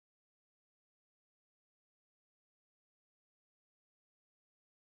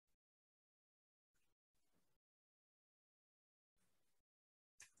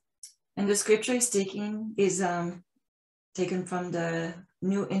And the scripture is taken from the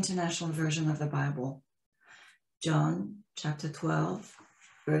New International Version of the Bible, John chapter 12,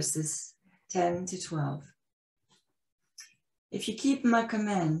 verses 10 to 12. If you keep my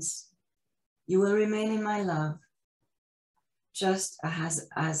commands, you will remain in my love, just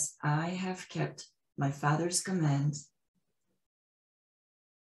as I have kept my Father's commands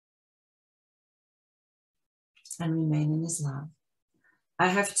and remain in his love. I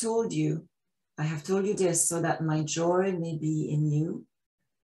have told you this so that my joy may be in you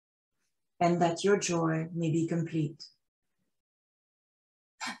and that your joy may be complete.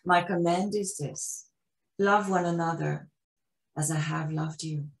 My command is this: love one another as I have loved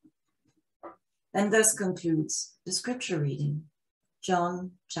you. And thus concludes the scripture reading,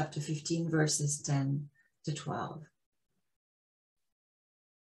 John chapter 15, verses 10 to 12.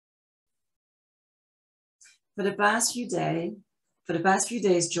 For the past few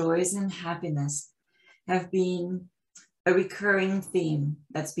days, joys and happiness have been a recurring theme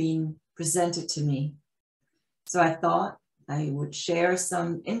that's been presented to me. So I thought I would share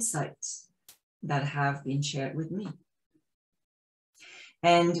some insights that have been shared with me.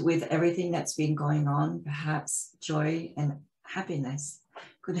 And with everything that's been going on, perhaps joy and happiness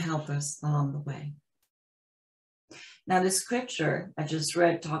could help us along the way. Now, the scripture I just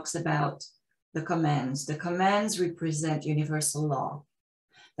read talks about the commands. The commands represent universal law,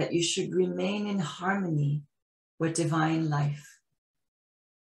 that you should remain in harmony with divine life.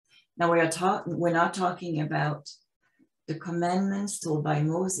 Now, we're not talking about the commandments told by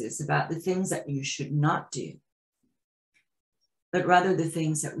Moses about the things that you should not do, but rather the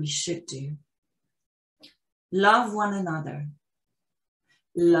things that we should do. Love one another.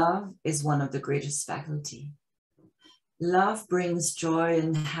 Love is one of the greatest faculty. Love brings joy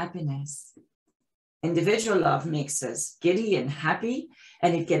and happiness. Individual love makes us giddy and happy,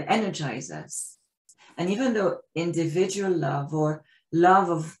 and it can energize us. And even though individual love or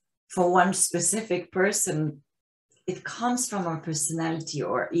love for one specific person, it comes from our personality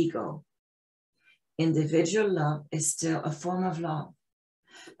or ego, individual love is still a form of love,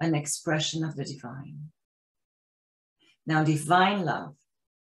 an expression of the divine. Now, divine love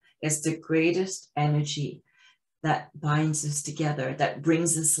is the greatest energy that binds us together, that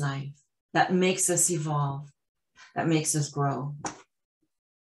brings us life, that makes us evolve, that makes us grow.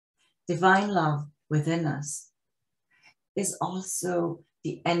 Divine love within us is also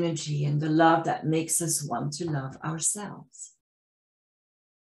the energy and the love that makes us want to love ourselves.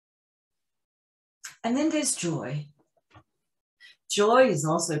 And then there's joy. Joy is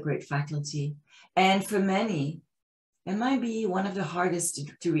also a great faculty. And for many, it might be one of the hardest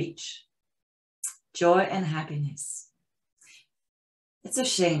to reach. Joy and happiness. It's a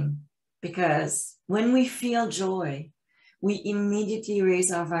shame because when we feel joy, we immediately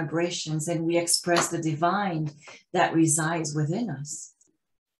raise our vibrations and we express the divine that resides within us.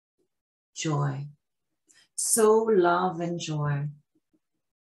 Joy. So love and joy.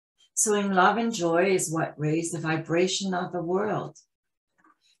 Sowing love and joy is what raises the vibration of the world.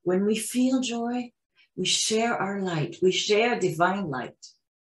 When we feel joy, we share our light. We share divine light.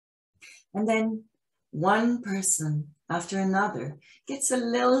 And then one person after another gets a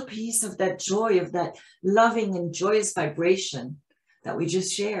little piece of that joy, of that loving and joyous vibration that we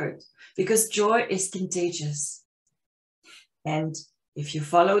just shared, because joy is contagious. And if you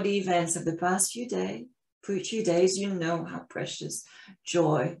follow the events of the past few days, you know how precious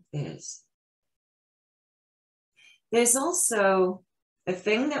joy is. There's also a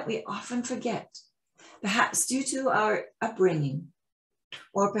thing that we often forget, perhaps due to our upbringing,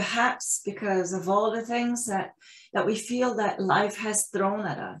 or perhaps because of all the things that we feel that life has thrown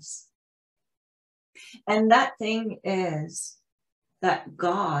at us. And that thing is that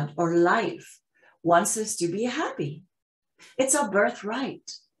God or life wants us to be happy. It's our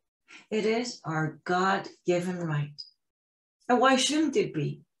birthright. It is our God-given right. And why shouldn't it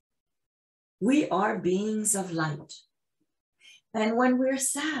be? We are beings of light. And when we're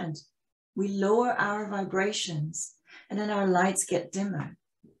sad, we lower our vibrations and then our lights get dimmer.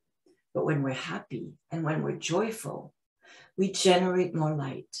 But when we're happy and when we're joyful, we generate more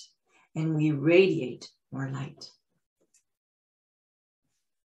light and we radiate more light.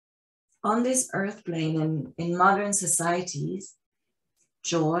 On this earth plane and in modern societies,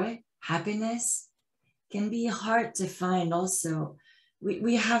 joy, happiness can be hard to find also.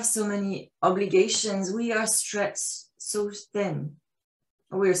 We have so many obligations. We are stretched so thin.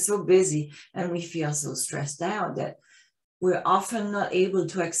 We're so busy and we feel so stressed out that we're often not able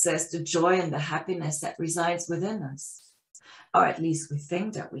to access the joy and the happiness that resides within us. Or at least we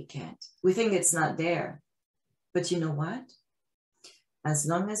think that we can't. We think it's not there. But you know what? as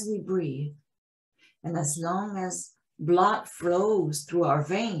long as we breathe, and as long as blood flows through our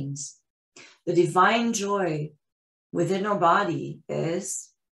veins, the divine joy within our body is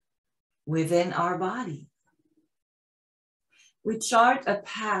within our body. We chart a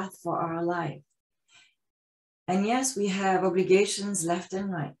path for our life. And yes, we have obligations left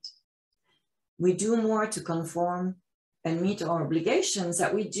and right. We do more to conform and meet our obligations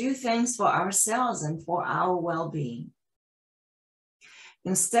that we do things for ourselves and for our well-being.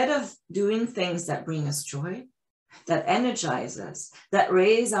 Instead of doing things that bring us joy, that energize us, that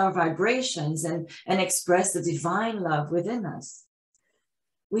raise our vibrations and express the divine love within us,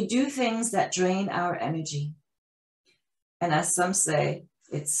 we do things that drain our energy. And as some say,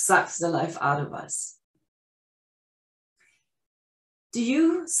 it sucks the life out of us. Do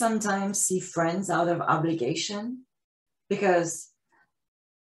you sometimes see friends out of obligation? Because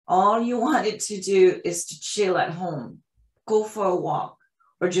all you wanted to do is to chill at home, go for a walk,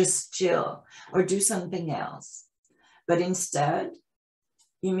 or just chill, or do something else. But instead,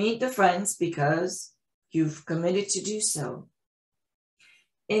 you meet the friends because you've committed to do so.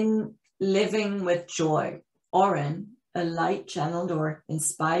 In Living with Joy, Oren, a light channeled or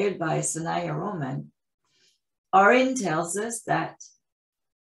inspired by Sanaya Roman, Oren tells us that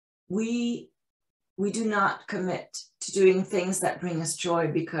we do not commit to doing things that bring us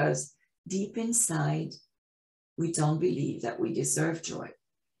joy because deep inside, we don't believe that we deserve joy.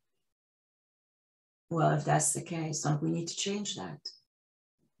 Well, if that's the case, don't we need to change that?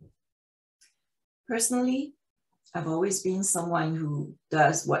 Personally, I've always been someone who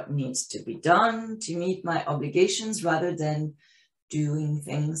does what needs to be done to meet my obligations rather than doing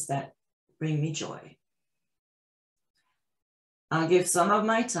things that bring me joy. I'll give some of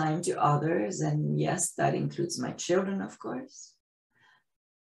my time to others, and yes, that includes my children, of course.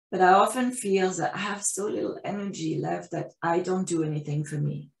 But I often feel that I have so little energy left that I don't do anything for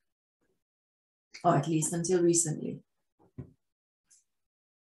me, or at least until recently.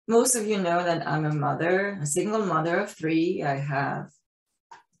 Most of you know that I'm a mother, a single mother of 3. I have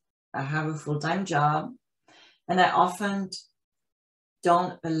a full-time job, and I often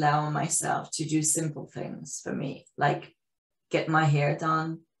don't allow myself to do simple things for me, like get my hair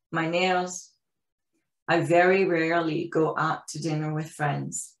done, my nails. I very rarely go out to dinner with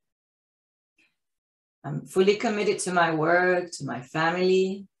friends. I'm fully committed to my work, to my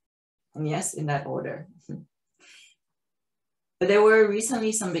family, and yes, in that order. But there were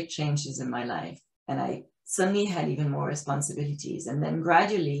recently some big changes in my life, and I suddenly had even more responsibilities. And then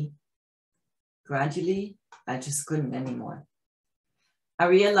gradually, I just couldn't anymore. I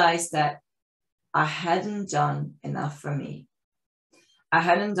realized that I hadn't done enough for me. I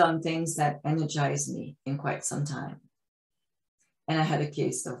hadn't done things that energized me in quite some time. And I had a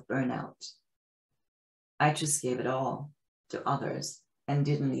case of burnout. I just gave it all to others and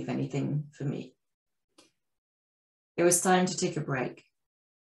didn't leave anything for me. It was time to take a break.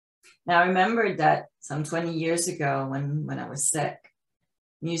 Now I remembered that some 20 years ago when I was sick,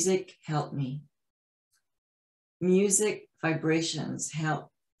 music helped me. Music vibrations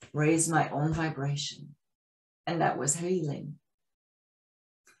helped raise my own vibration, and that was healing.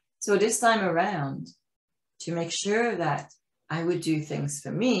 So this time around, to make sure that I would do things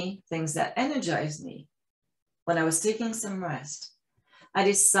for me, things that energized me, when I was taking some rest, I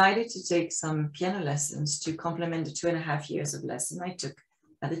decided to take some piano lessons to complement the 2.5 years of lesson I took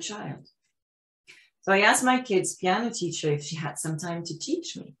as a child. So I asked my kid's piano teacher if she had some time to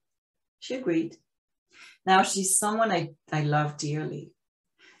teach me. She agreed. Now she's someone I love dearly.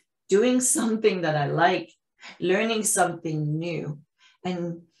 Doing something that I like, learning something new,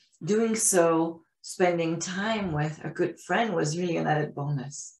 and doing so, spending time with a good friend was really an added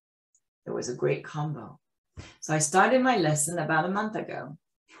bonus. It was a great combo. So I started my lesson about a month ago,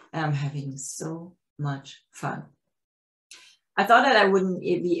 and I'm having so much fun. I thought that I wouldn't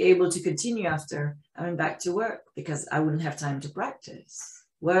be able to continue after I went back to work because I wouldn't have time to practice.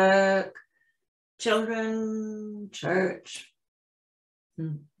 Work, children, church.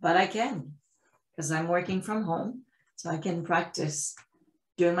 But I can, because I'm working from home, so I can practice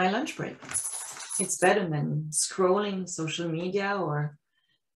during my lunch break. It's better than scrolling social media or,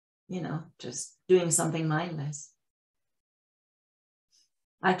 just doing something mindless.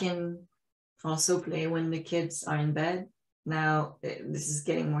 I can also play when the kids are in bed. Now, this is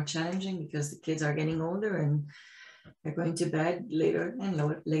getting more challenging because the kids are getting older and they're going to bed later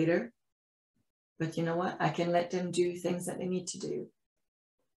and later. But you know what? I can let them do things that they need to do.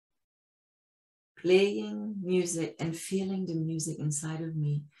 Playing music and feeling the music inside of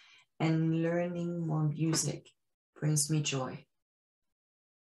me and learning more music brings me joy.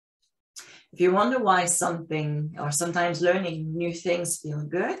 If you wonder why something or sometimes learning new things feel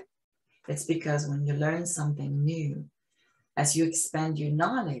good, it's because when you learn something new, as you expand your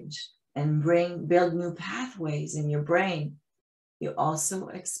knowledge and build new pathways in your brain, you also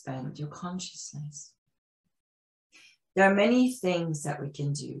expand your consciousness. There are many things that we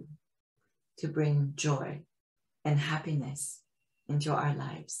can do to bring joy and happiness into our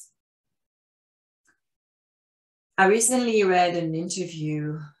lives. I recently read an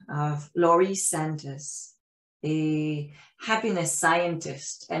interview of Laurie Santos, a happiness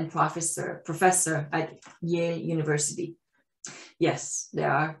scientist and professor at Yale University. Yes,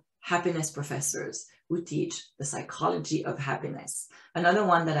 there are happiness professors who teach the psychology of happiness. Another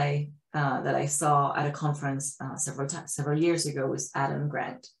one that I saw at a conference several years ago was Adam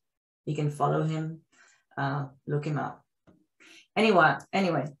Grant. You can follow him, look him up.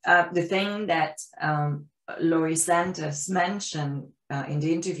 Anyway, the thing that Laurie Santos mentioned in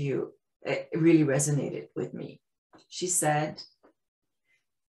the interview, it really resonated with me. She said,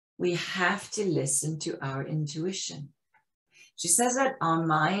 we have to listen to our intuition. She says that our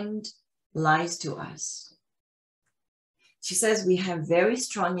mind lies to us. She says we have very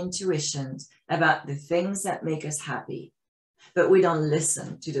strong intuitions about the things that make us happy, but we don't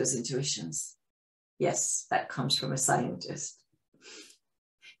listen to those intuitions. Yes, that comes from a scientist.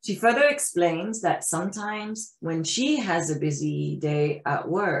 She further explains that sometimes when she has a busy day at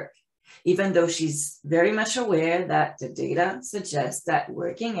work, even though she's very much aware that the data suggests that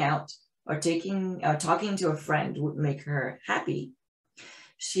working out or talking to a friend would make her happy,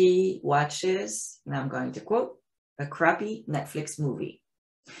 she watches, and I'm going to quote, a crappy Netflix movie.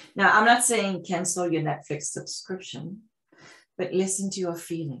 Now, I'm not saying cancel your Netflix subscription, but listen to your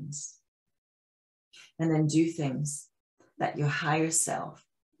feelings and then do things that your higher self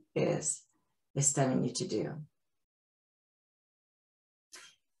is telling you to do.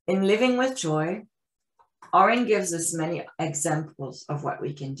 In Living with Joy, Oren gives us many examples of what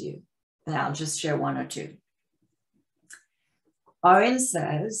we can do, and I'll just share one or two. Oren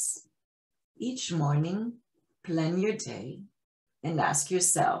says, each morning, plan your day and ask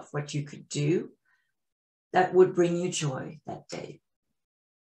yourself what you could do that would bring you joy that day.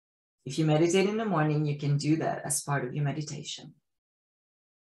 If you meditate in the morning, you can do that as part of your meditation.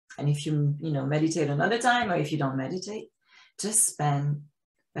 And if you meditate another time, or if you don't meditate, just spend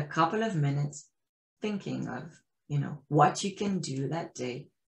a couple of minutes thinking of, what you can do that day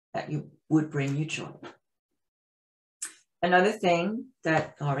that would bring you joy. Another thing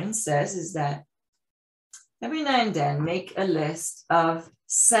that Oren says is that every now and then make a list of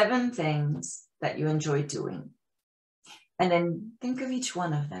 7 things that you enjoy doing. And then think of each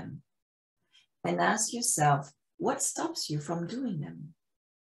one of them and ask yourself, what stops you from doing them?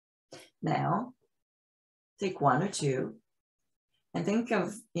 Now, take 1 or 2 and think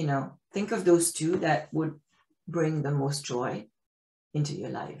of those 2 that would bring the most joy into your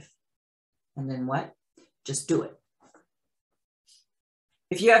life. And then what? Just do it.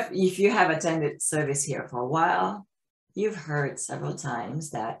 If you have attended service here for a while, you've heard several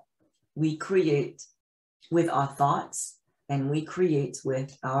times that we create with our thoughts and we create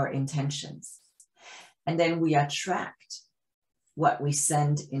with our intentions. And then we attract what we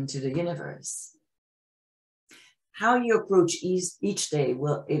send into the universe. How you approach each day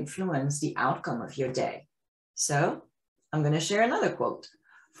will influence the outcome of your day. So I'm going to share another quote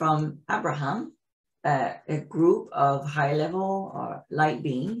from Abraham, a group of high-level or light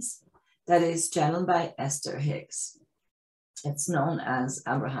beings that is channeled by Esther Hicks. It's known as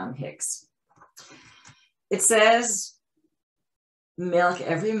Abraham Hicks. It says, milk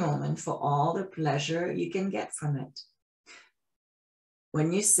every moment for all the pleasure you can get from it.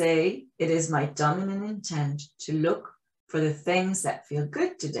 When you say, it is my dominant intent to look for the things that feel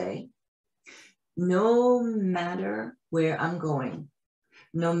good today, no matter where I'm going,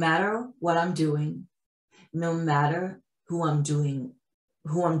 no matter what I'm doing, no matter who I'm doing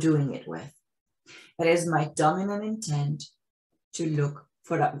it with. It is my dominant intent to look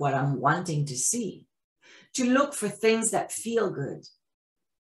for what I'm wanting to see, to look for things that feel good.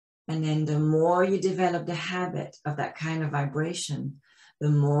 And then the more you develop the habit of that kind of vibration, the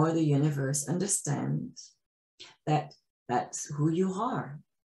more the universe understands that that's who you are.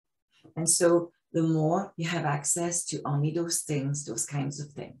 And so the more you have access to only those things, those kinds of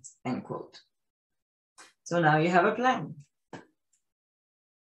things, end quote. So now you have a plan.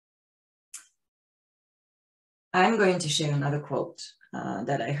 I'm going to share another quote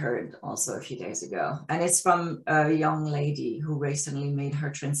that I heard also a few days ago. And it's from a young lady who recently made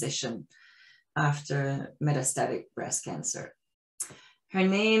her transition after metastatic breast cancer. Her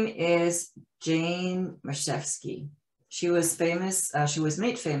name is Jane Marshevsky. She was famous. She was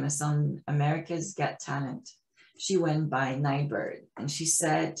made famous on America's Got Talent. She went by Nightbird, and she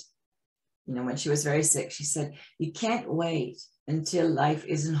said, you know, when she was very sick, she said, "You can't wait until life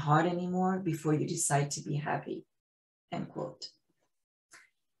isn't hard anymore before you decide to be happy." End quote.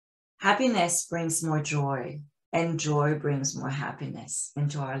 Happiness brings more joy, and joy brings more happiness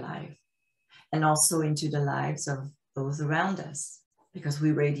into our life, and also into the lives of those around us, because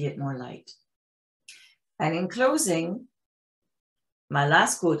we radiate more light. And in closing, my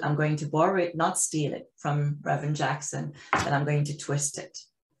last quote, I'm going to borrow it, not steal it, from Reverend Jackson, but I'm going to twist it.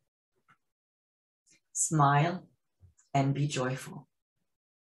 Smile and be joyful.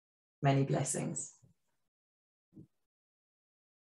 Many blessings.